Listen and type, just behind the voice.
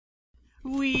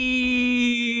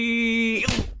Wee.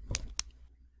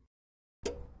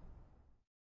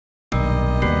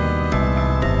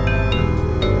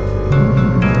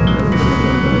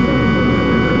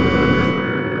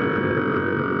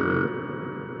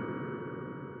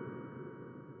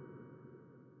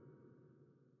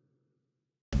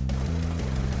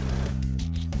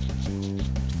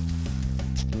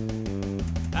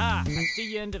 Ah, I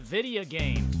see you into video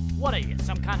games. What are you,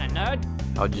 some kind of nerd?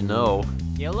 How'd you know?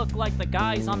 You look like the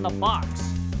guys on the box.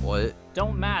 What?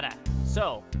 Don't matter.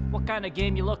 So, what kind of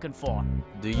game you looking for?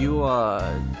 Do you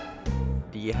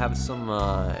have some,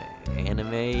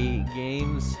 anime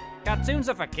games? Cartoons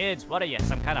are for kids. What are you,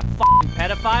 some kind of f***ing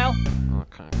pedophile? What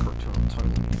kind of cartoon I'm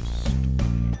talking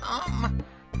about?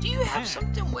 Do you have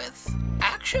something with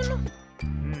action?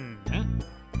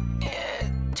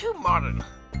 Too modern.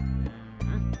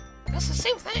 That's the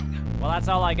same thing. Well, that's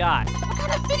all I got. What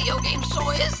kind of video game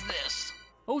store is this?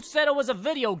 Who said it was a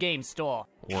video game store?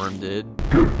 Worm did.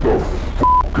 Get the f***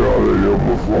 out of here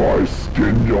before I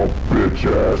skin your bitch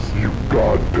ass, you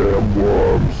goddamn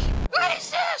worms. What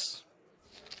is this?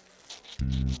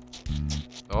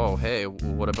 Oh, hey,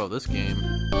 what about this game?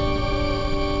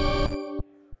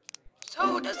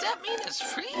 So, does that mean it's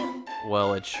free?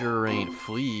 Well, it sure ain't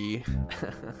Flea.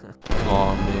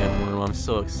 Aw, man, Worm, I'm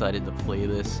so excited to play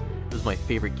this. This is my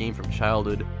favorite game from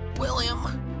childhood. William,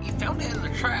 you found it in the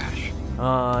trash.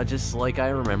 Just like I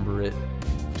remember it.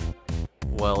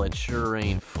 Well, it sure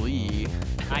ain't Flea.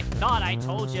 I thought I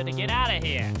told you to get out of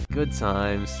here. Good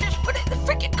times. Just put it in the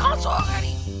freaking console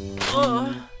already.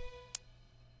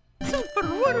 Super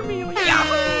Wormio,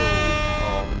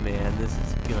 Oh man, this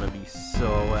is gonna be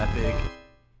so epic.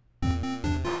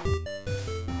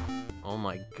 Oh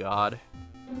my god.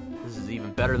 This is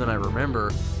even better than I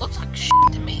remember. Looks like shit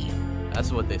to me.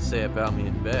 That's what they say about me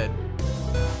in bed.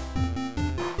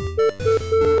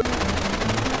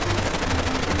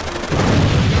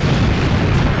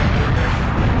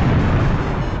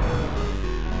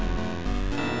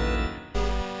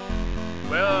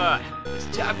 Well, it's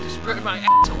time to spread my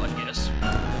asshole, I guess.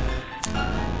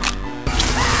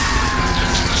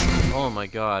 Oh my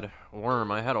god.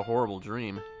 Worm, I had a horrible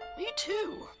dream. Me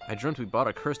too. I dreamt we bought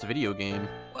a cursed video game.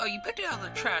 Well, you picked it out of the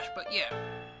trash, but yeah.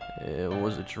 It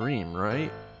was a dream,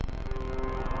 right?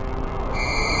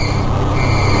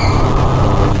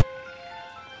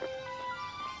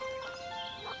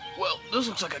 Well, this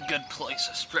looks like a good place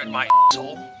to spread my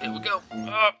asshole. Here we go.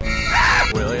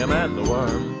 William and the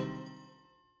Worm.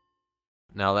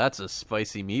 Now that's a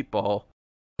spicy meatball.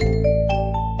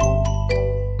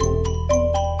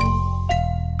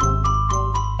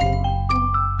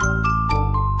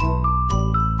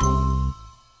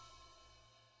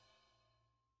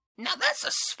 Now that's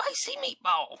a spicy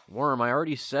meatball. Worm, I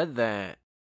already said that.